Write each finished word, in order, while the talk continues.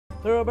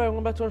Hello everybody,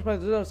 welcome back to our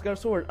podcast,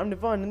 Skyward. I'm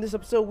Devon. In this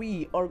episode,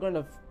 we are going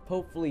to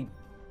hopefully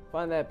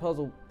find that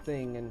puzzle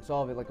thing and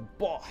solve it like a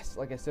boss,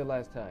 like I said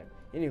last time.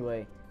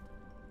 Anyway,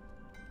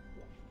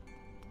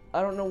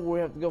 I don't know where we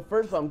have to go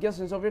first, but I'm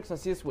guessing it's over here because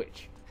I see a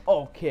switch.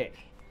 Okay.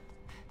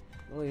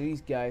 Look at these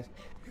guys.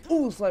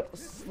 Ooh,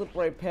 slip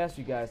right past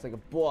you guys like a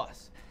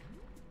boss.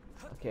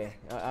 Okay,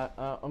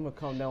 I'm going to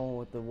calm down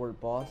with the word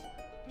boss.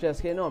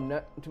 Just kidding, no, I'm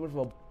not too much of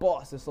a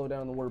boss to slow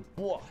down the word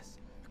boss.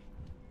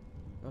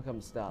 I'll come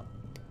and stop.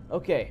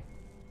 Okay.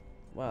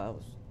 Wow,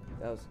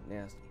 that was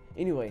nasty.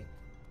 Anyway.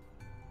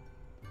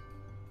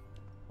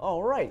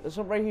 Alright, let's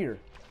jump right here.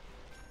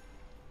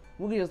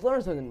 We can just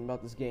learn something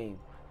about this game.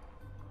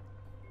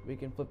 We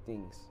can flip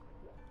things.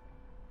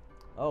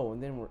 Oh,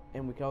 and then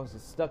we can also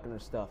get stuck in our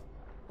stuff.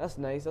 That's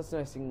nice. That's a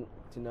nice thing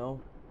to know.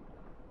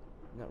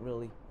 Not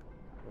really.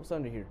 What's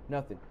under here?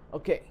 Nothing.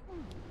 Okay.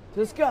 To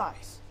the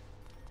skies.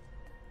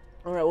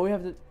 Alright, well we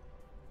have to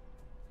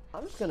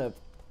I'm just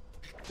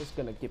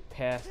gonna get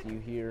past you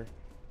here.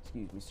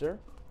 Excuse me, sir.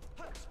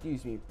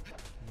 Excuse me,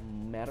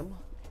 madam.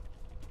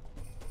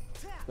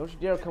 Don't you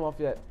dare come off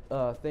that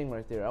thing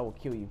right there. I will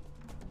kill you.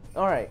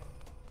 Alright.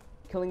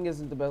 Killing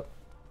isn't the best.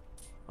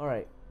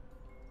 Alright.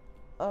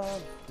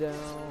 Up, down,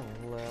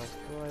 left,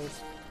 right.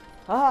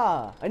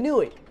 Haha! I knew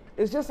it!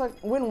 It's just like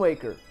Wind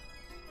Waker.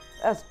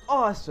 That's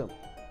awesome!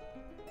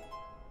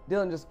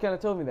 Dylan just kind of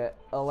told me that,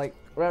 like,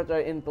 right after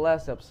I ended the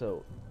last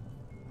episode.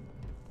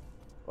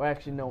 Or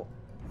actually, no.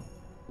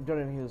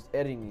 During he was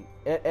editing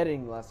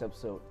the last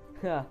episode.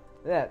 Ha,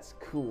 that's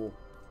cool.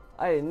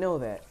 I didn't know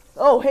that.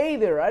 Oh, hey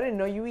there! I didn't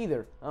know you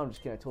either. I'm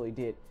just kidding. I totally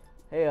did.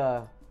 Hey,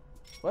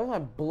 why don't I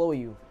blow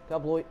you?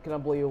 Can I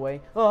blow you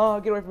away? Oh,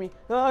 get away from me!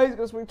 Oh, he's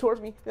gonna swing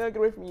towards me. Get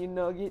away from me, you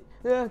nugget.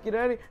 Get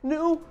out of here!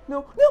 No!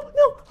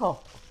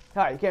 Oh,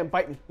 hi! You can't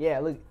bite me. Yeah,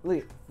 look. Go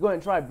ahead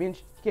and try, bench.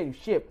 You can't do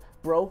shit,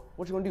 bro.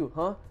 What you gonna do,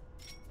 huh?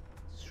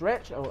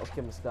 Stretch? Oh, okay,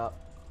 I'm gonna stop.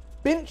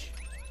 Bench.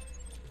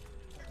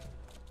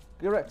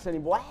 Get wrecked, Sonny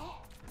boy.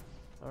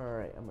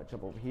 Alright, I'm gonna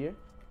jump over here.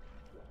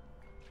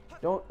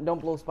 Don't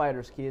blow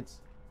spiders, kids.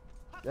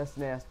 That's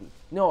nasty.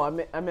 No, I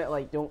meant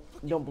like don't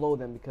blow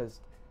them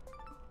because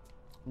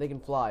they can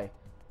fly.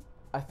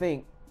 I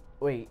think.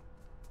 Wait.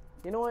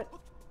 You know what?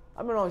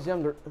 I remember when I was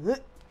younger.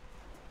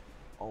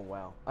 Oh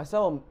wow. I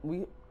saw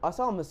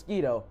a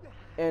mosquito,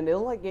 and it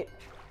looked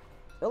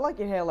like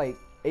it had like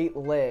 8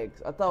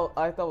 legs. I thought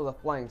it was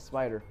a flying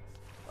spider.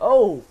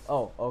 Oh,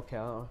 okay.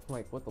 I'm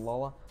like, what the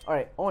lala? All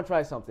right, I want to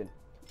try something.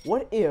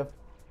 What if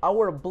I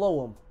were to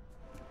blow him,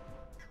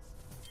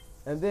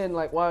 and then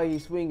like while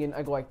he's swinging,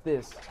 I go like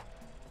this?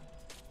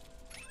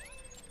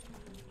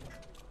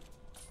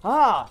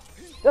 Ah,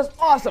 that's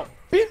awesome,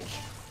 bitch.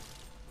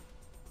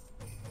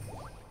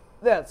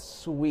 That's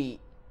sweet.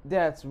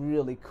 That's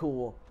really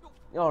cool.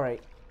 All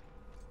right.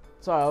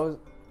 Sorry, I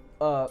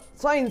was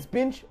science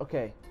bench.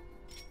 Okay.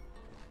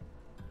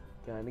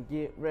 Gonna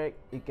get wrecked.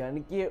 You're gonna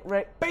get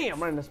wrecked.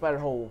 Bam! Right in the spider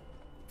hole.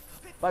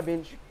 Bye,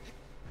 bench.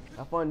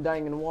 Have fun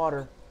dying in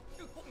water.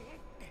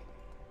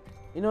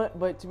 You know what?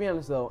 But to be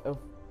honest, though, if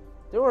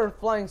there were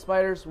flying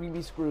spiders, we'd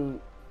be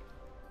screwed.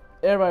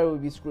 Everybody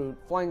would be screwed.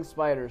 Flying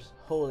spiders.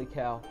 Holy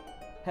cow.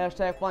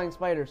 Hashtag flying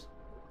spiders.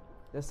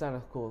 That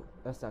sounded cool.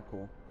 That's not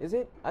cool. Is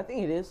it? I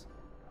think it is.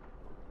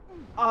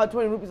 Ah,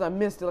 20 rupees. I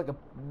missed it like a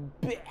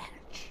bitch.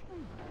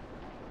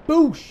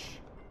 Boosh!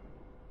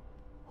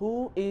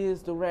 Who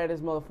is the raddest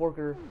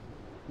motherfucker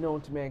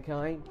known to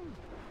mankind?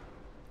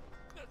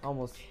 I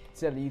almost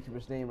said a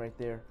YouTuber's name right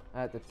there. I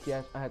had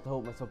to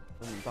hold myself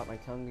about my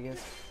tongue, I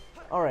guess.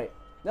 Alright,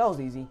 that was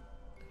easy.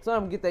 So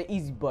I'm gonna get that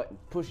easy button.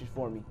 Push it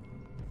for me.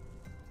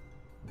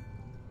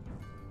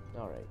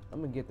 Alright, I'm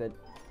gonna get that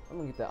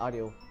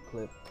audio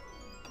clip.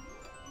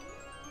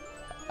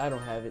 I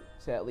don't have it,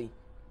 sadly.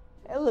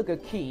 Hey, look, a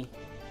key.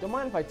 Don't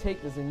mind if I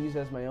take this and use it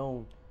as my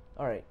own.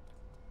 Alright.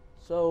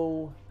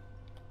 So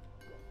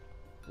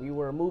we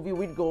were a movie,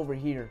 we'd go over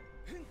here.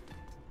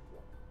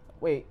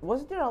 Wait,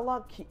 wasn't there a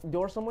locked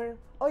door somewhere?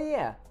 Oh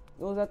yeah.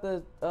 It was at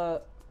the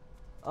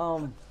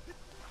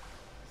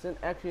it's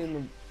actually in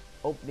the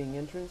opening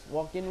entrance,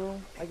 walk-in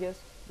room, I guess.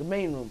 The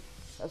main room.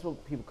 That's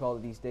what people call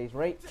it these days,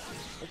 right?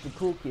 That's what the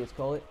cool kids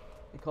call it.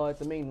 They call it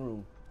the main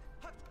room.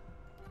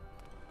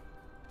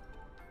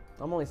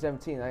 I'm only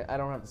 17. I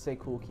don't have to say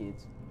cool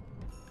kids.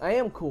 I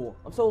am cool.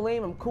 I'm so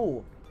lame, I'm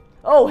cool.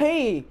 Oh,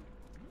 hey!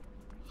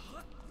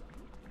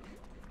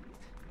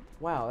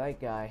 Wow,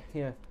 that guy.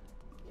 Yeah.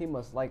 He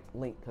must like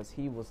Link because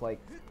he was like,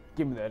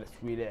 give me that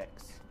sweet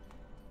X.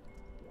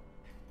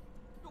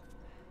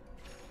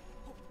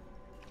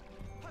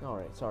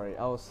 Alright, sorry.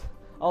 I was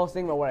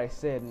thinking about what I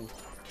said and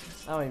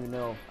I don't even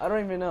know. I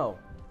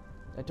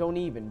don't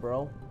even,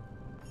 bro.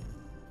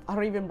 I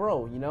don't even,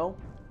 bro, you know?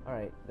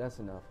 Alright, that's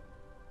enough.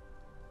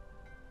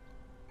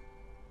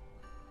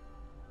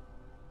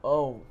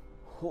 Oh.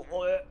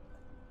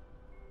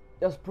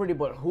 That's pretty,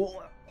 but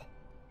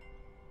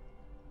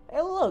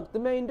hey, look, the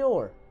main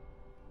door.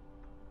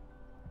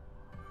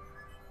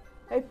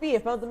 Hey, Fee, I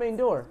found the main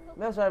door.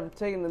 Master, I've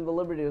taken the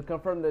liberty to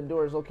confirm the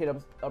door is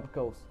located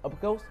uppermost.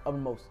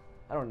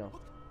 I don't know.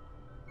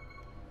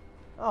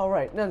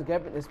 Alright, nothing's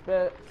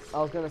happened. I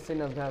was gonna say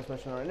nothing's happening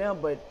special right now,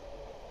 but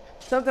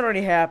something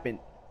already happened.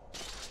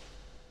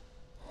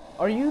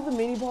 Are you the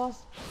mini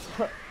boss?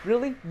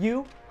 Really?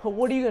 You?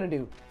 What are you gonna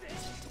do?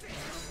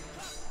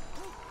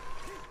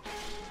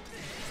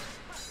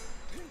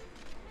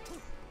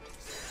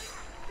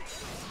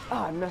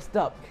 Ah, I messed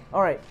up.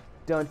 Alright.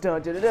 Dun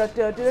dun dun dun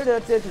dun dun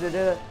dun dun dun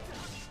dun.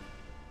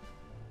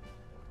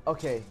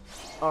 Okay.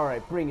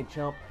 Alright, bring it,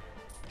 chump.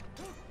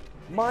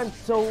 Mom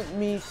told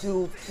me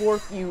to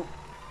fork you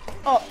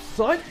up,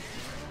 son.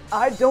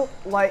 I don't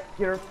like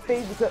your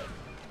face because...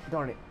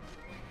 Darn it.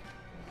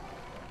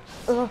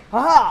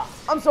 Haha!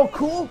 I'm so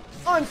cool!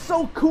 I'm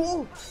so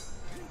cool!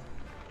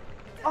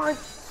 I'm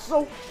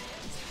so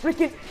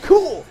freaking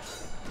cool!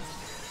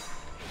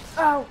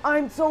 Ow,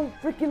 I'm so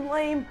freaking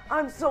lame!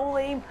 I'm so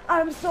lame!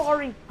 I'm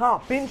sorry! Ha,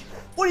 binge!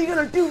 What are you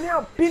gonna do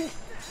now, binge?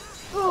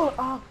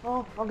 Oh,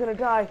 I'm gonna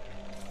die.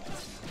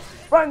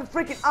 Right in the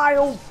freaking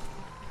aisle!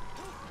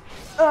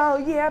 Oh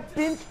yeah,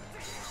 binge!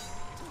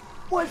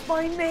 What's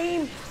my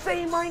name?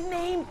 Say my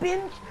name,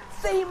 binge!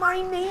 Say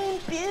my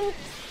name, binge!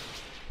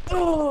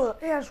 Ugh,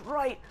 that's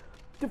right.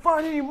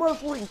 Define any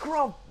motherfucking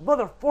crumb,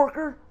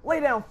 motherforker. Lay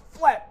down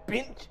flat,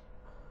 binge.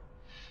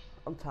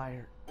 I'm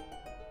tired.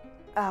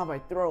 Ow, my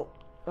throat.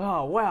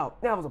 Oh wow,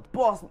 that was a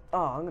boss. Oh,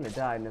 I'm gonna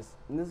die in this.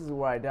 And this is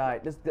where I die.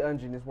 This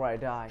dungeon is where I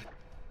die.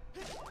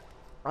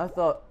 I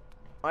thought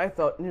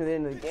near the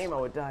end of the game I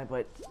would die,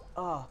 but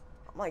I'm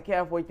like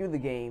halfway through the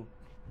game.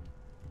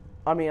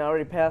 I mean, I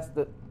already passed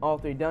all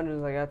 3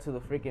 dungeons. I got to the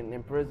freaking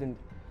imprisoned,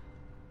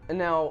 and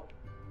now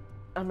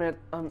I'm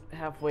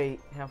halfway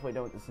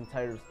done with this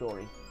entire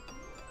story.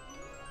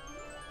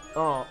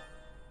 Oh,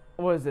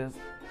 what is this?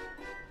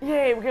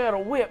 Yay, we got a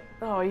whip.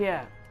 Oh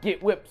yeah,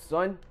 get whipped,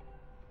 son.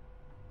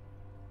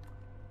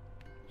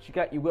 She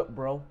got you whipped,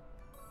 bro.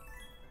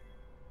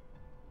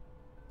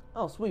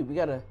 Oh sweet, we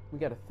got a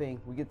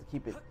thing. We get to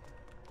keep it.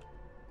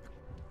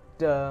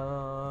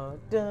 Duh,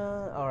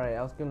 duh. All right,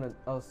 I was gonna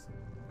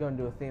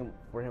do a thing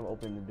for him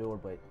opening the door,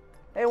 but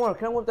hey,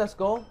 can I whip that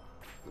skull?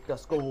 Whip that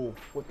skull.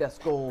 Whip that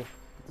skull. Whip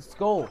the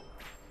skull.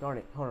 Darn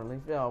it. Hold on,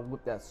 let me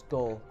whip that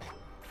skull.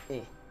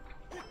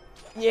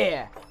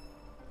 Yeah.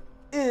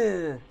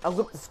 I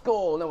whipped the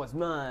skull. Now it's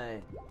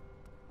mine.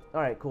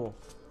 All right, cool.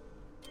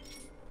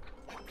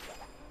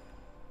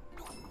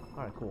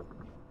 All right, cool.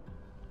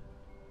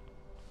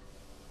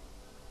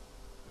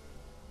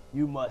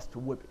 You must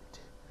whip it.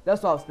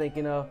 That's what I was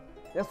thinking of.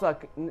 That's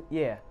what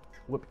yeah.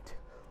 Whip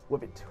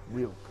it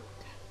real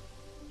good.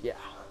 Yeah.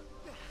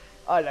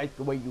 I like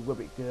the way you whip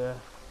it, girl.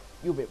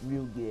 You whip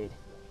real good.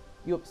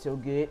 You whip so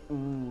good.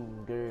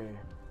 Girl.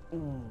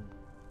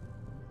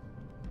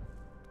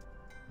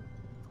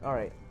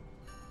 Alright.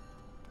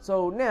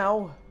 So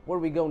now, where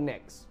do we go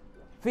next?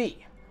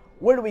 Fee,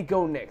 where do we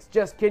go next?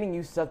 Just kidding,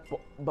 you suck.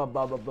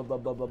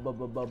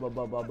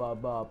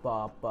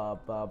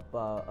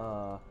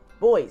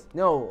 Boys.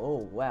 No.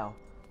 Oh, wow.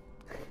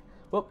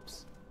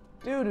 Whoops.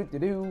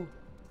 Do.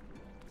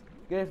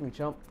 Get away from me,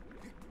 chump.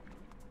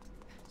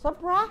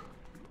 Sup, brah?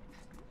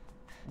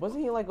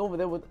 Wasn't he like over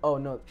there with? Oh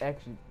no,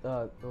 actually,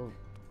 those. I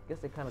guess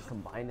they kind of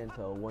combined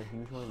into one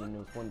huge one, and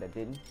there was one that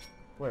didn't.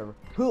 Whatever.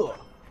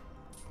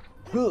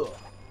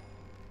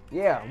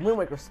 Yeah, Wind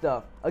Waker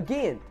stuff.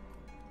 Again,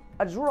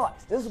 I just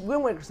realized this is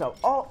Wind Waker stuff.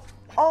 All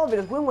of it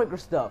is Wind Waker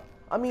stuff.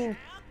 I mean,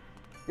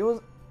 there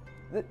was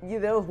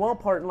one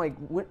part in like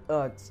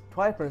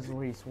Twilight Princess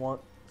where he swung,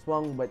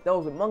 but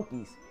those were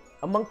monkeys.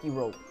 A monkey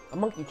rope, a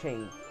monkey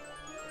chain.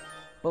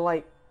 But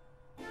like,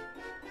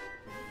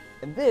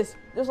 in this,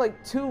 there's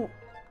like 2.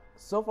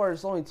 So far,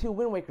 there's only 2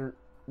 Wind Waker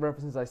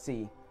references I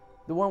see.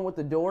 The one with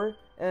the door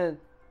and,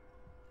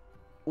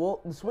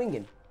 well, the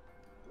swinging.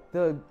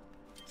 The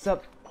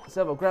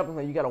several grappling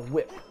that you got a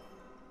whip.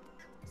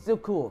 Still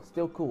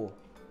cool.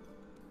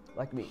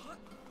 Like me.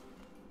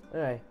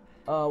 Alright,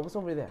 what's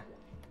over there?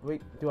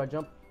 Wait, do I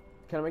jump?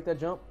 Can I make that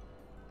jump?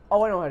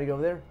 Oh, I know how to go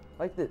over there.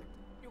 Like this.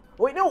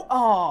 Wait, no!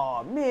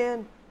 Aw,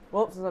 man!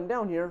 Well, since I'm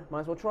down here,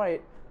 might as well try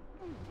it.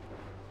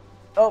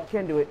 Oh,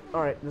 can't do it.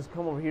 Alright, just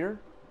come over here.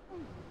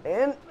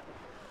 And,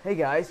 hey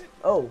guys.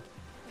 Oh,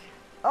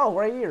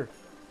 right here.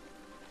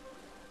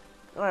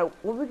 Alright,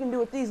 what we can do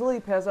with these lily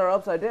pads that are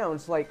upside down,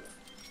 it's like,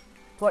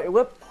 pull out your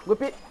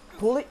whip it,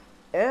 pull it,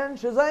 and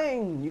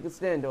shazang! You can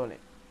stand on it.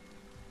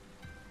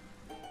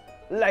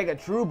 Like a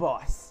true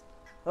boss.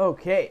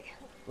 Okay,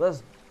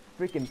 let's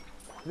freaking,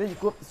 then you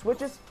flip the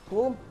switches,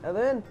 pull them, and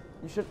then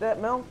you shut that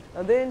mouth,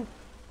 and then,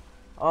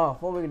 oh,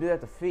 if only we can do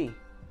that to Fee.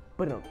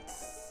 But no.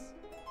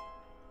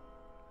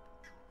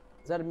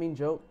 Is that a mean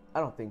joke? I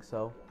don't think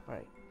so.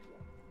 Alright.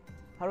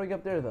 How do we get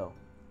up there, though?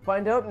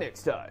 Find out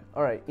next time.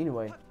 Alright,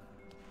 anyway.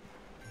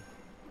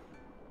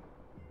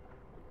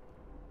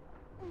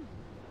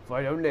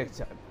 Find out next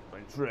time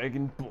on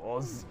Dragon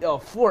Ball Z. Oh,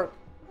 fork!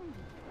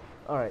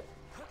 Alright.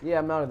 Yeah,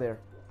 I'm out of there.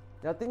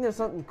 Now, I think there's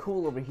something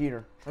cool over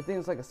here. I think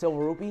it's like a silver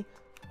rupee.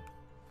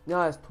 No,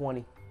 that's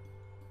 20.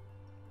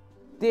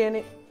 Damn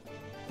it.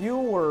 You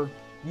were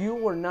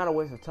not a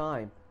waste of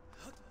time.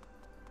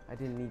 I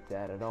didn't need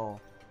that at all.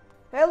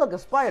 Hey, look, a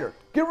spider.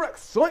 Get wrecked,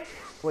 son.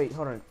 Wait,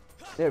 hold on.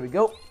 There we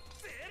go.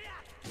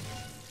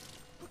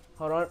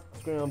 Hold on.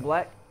 Screen on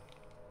black.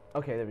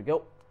 Okay, there we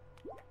go.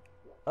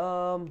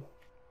 Oh,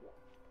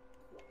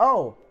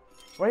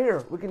 right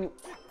here. We can.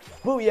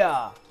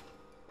 Booyah!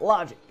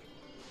 Logic.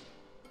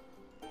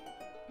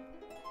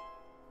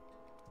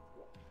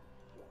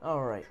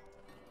 All right.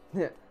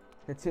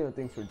 Nintendo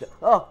thinks we're.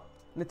 Oh,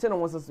 Nintendo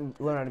wants us to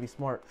learn how to be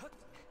smart.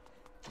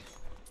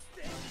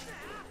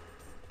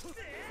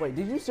 Wait,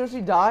 did you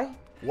seriously die?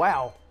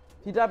 Wow.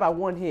 He died by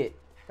one hit.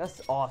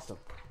 That's awesome.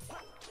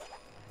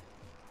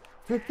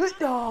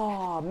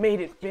 Oh,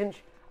 made it,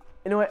 Finch.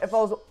 You know what? If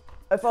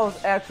I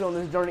was actually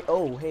on this journey,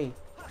 oh hey,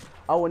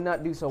 I would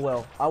not do so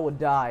well. I would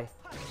die.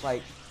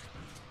 Like,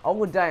 I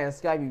would die in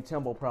Skyview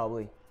Temple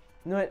probably.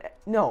 You know what?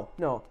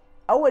 No.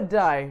 I would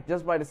die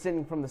just by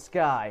descending from the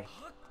sky.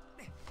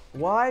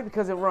 Why?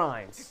 Because it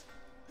rhymes.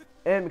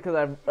 And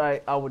because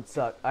I would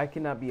suck. I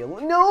cannot be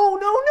alone. No!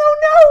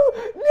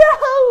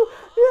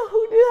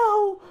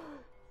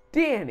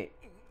 Damn it.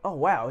 Oh,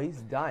 wow.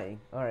 He's dying.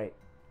 Alright.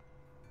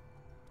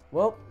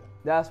 Well,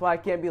 that's why I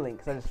can't be Link.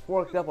 Because I just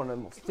forked up on the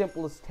most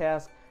simplest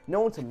task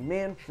known to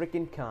man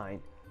freaking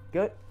kind.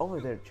 Get over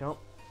there, chump.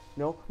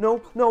 No.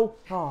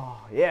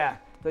 Oh, yeah.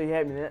 So you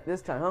had me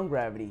this time, huh,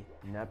 Gravity?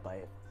 Not by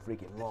a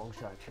freaking long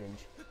shot,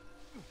 Finch.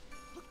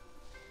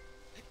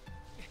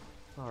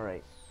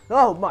 Alright.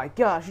 Oh my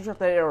gosh, you shot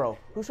that arrow.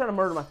 Who's trying to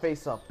murder my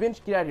face off?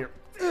 Finch, get out of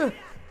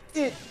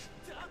here.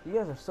 You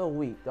guys are so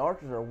weak. The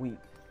archers are weak.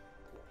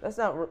 That's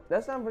not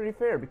very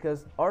fair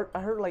because I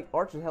heard like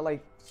archers had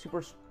like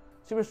super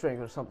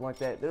strength or something like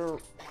that. They're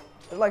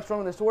like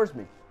stronger than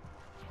swordsmen.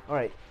 All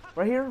right,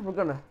 right here we're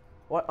gonna.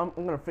 I'm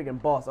gonna freaking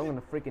boss. I'm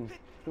gonna freaking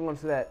go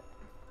onto that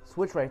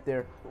switch right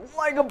there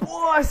like a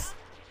boss.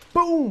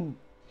 Boom,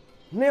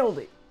 nailed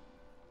it.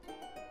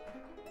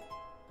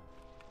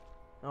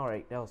 All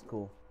right, that was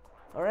cool.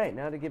 All right,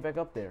 now to get back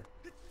up there.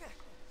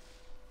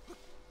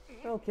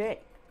 Okay.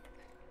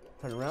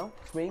 Turn around,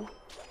 swing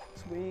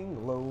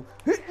low.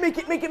 Make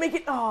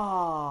it.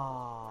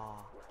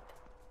 Ah.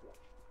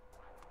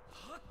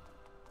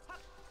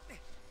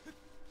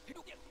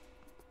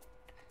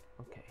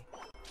 Okay.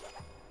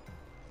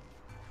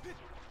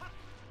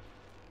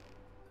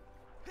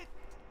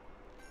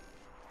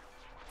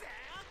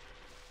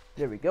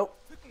 There we go.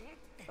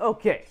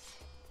 Okay.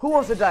 Who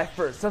wants to die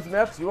first? Sons of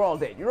F, you're all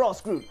dead. You're all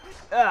screwed.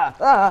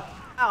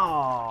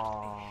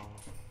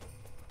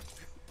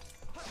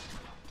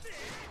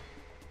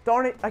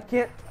 Darn it, I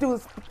can't do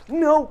this.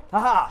 No!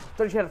 Haha!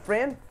 Thought you had a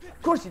friend?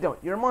 Of course you don't.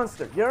 You're a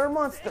monster. You're a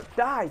monster.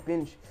 Die,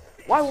 Binge.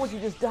 Why won't you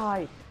just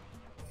die?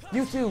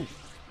 You too.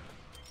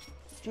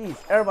 Jeez,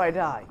 everybody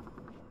die.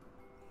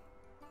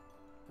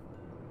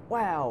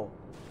 Wow.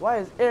 Why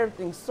is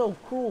everything so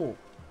cool?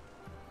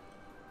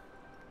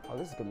 Oh,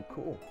 this is gonna be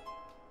cool.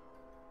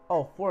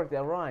 Oh, fork,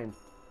 that rhymed.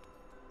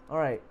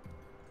 Alright.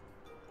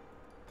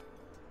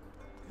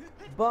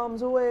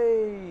 Bombs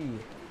away!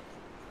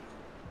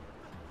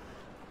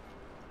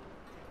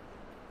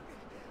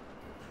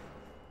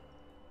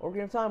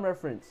 Ocarina of Time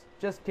reference.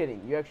 Just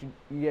kidding. You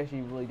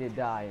actually really did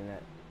die in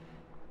that.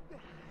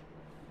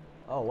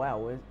 Oh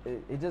wow,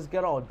 it just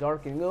got all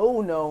dark and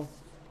oh no.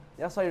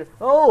 I saw your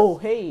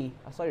hey,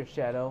 I saw your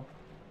shadow.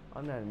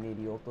 I'm not an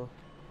idiota.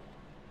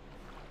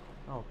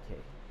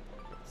 Okay.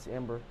 It's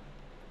Ember.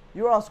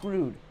 You're all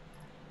screwed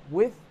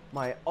with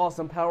my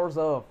awesome powers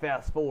of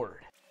fast forward.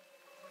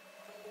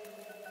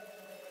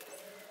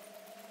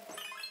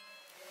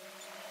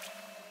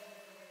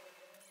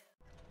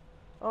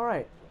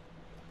 Alright,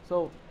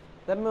 so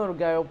that middle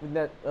guy opened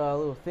that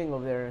little thing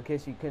over there in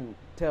case you couldn't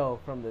tell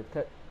from the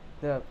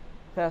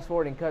fast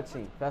forwarded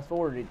cutscene.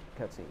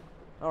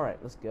 Alright,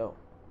 let's go.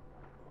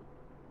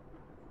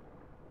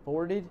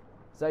 Forwarded?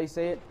 Is that how you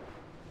say it?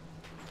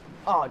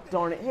 Oh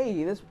darn it,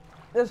 hey, this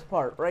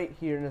part right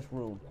here in this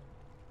room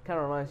kind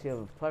of reminds you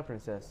of Twilight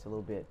Princess a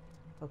little bit.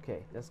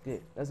 Okay, that's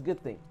good. That's a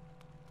good thing.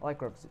 I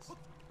like references.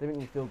 They make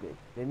me feel good.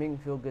 They make me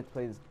feel good to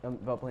play this,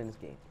 about playing this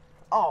game.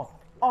 Oh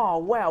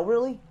wow,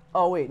 really?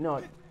 Oh wait,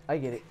 no, I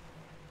get it.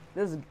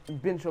 There's a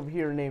bench over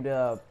here named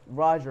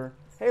Roger.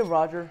 Hey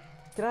Roger,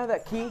 can I have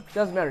that key?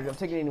 Doesn't matter, I'm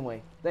taking it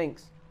anyway.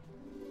 Thanks.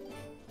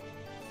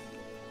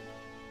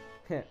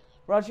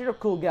 Roger, you're a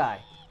cool guy.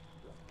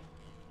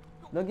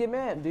 Don't get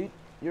mad, dude.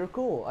 You're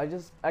cool.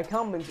 I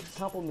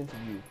complimented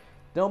you.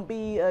 Don't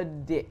be a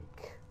dick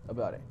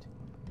about it.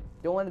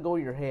 Don't let it go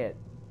to your head.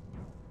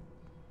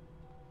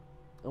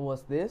 And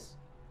what's this?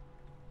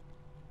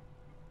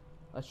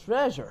 A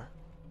treasure.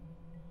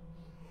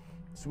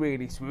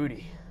 Sweetie,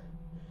 swooty.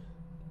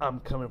 I'm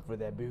coming for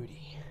that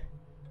booty.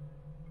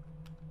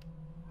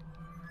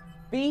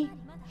 B,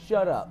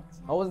 shut up.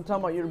 I wasn't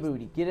talking about your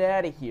booty. Get it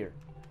out of here.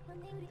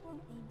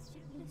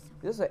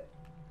 There's a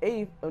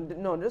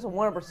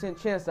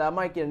 100% chance that I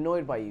might get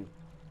annoyed by you.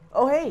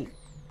 Oh hey.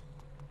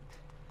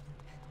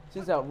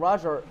 Since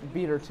Roger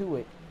beat her to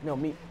it. No,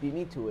 beat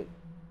me to it.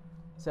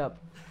 Except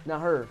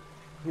not her.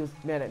 He was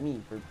mad at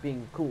me for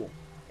being cool,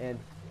 and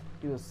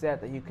he was sad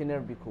that you could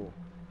never be cool.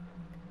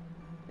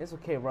 It's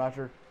okay,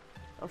 Roger.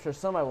 I'm sure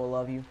somebody will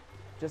love you.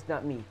 just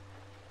not me.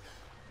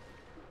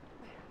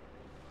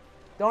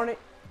 Darn it.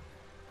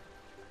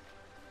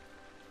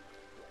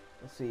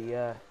 Let's see,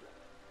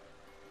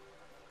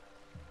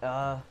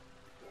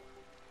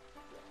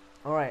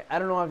 alright, I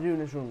don't know how to do in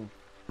this room,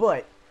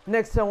 but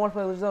next time I want to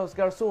play Legend of Zelda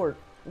Skyward Sword,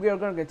 we are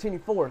going to continue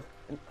forth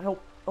and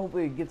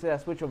hopefully get to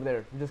that switch over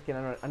there. I'm just kidding,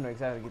 I know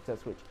exactly how to get to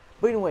that switch.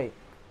 But anyway,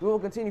 we will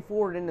continue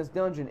forward in this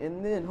dungeon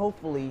and then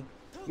hopefully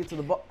get to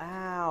the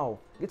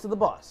get to the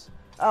boss.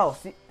 Oh,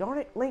 see, darn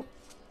it, Link.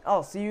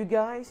 I'll see you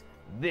guys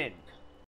then.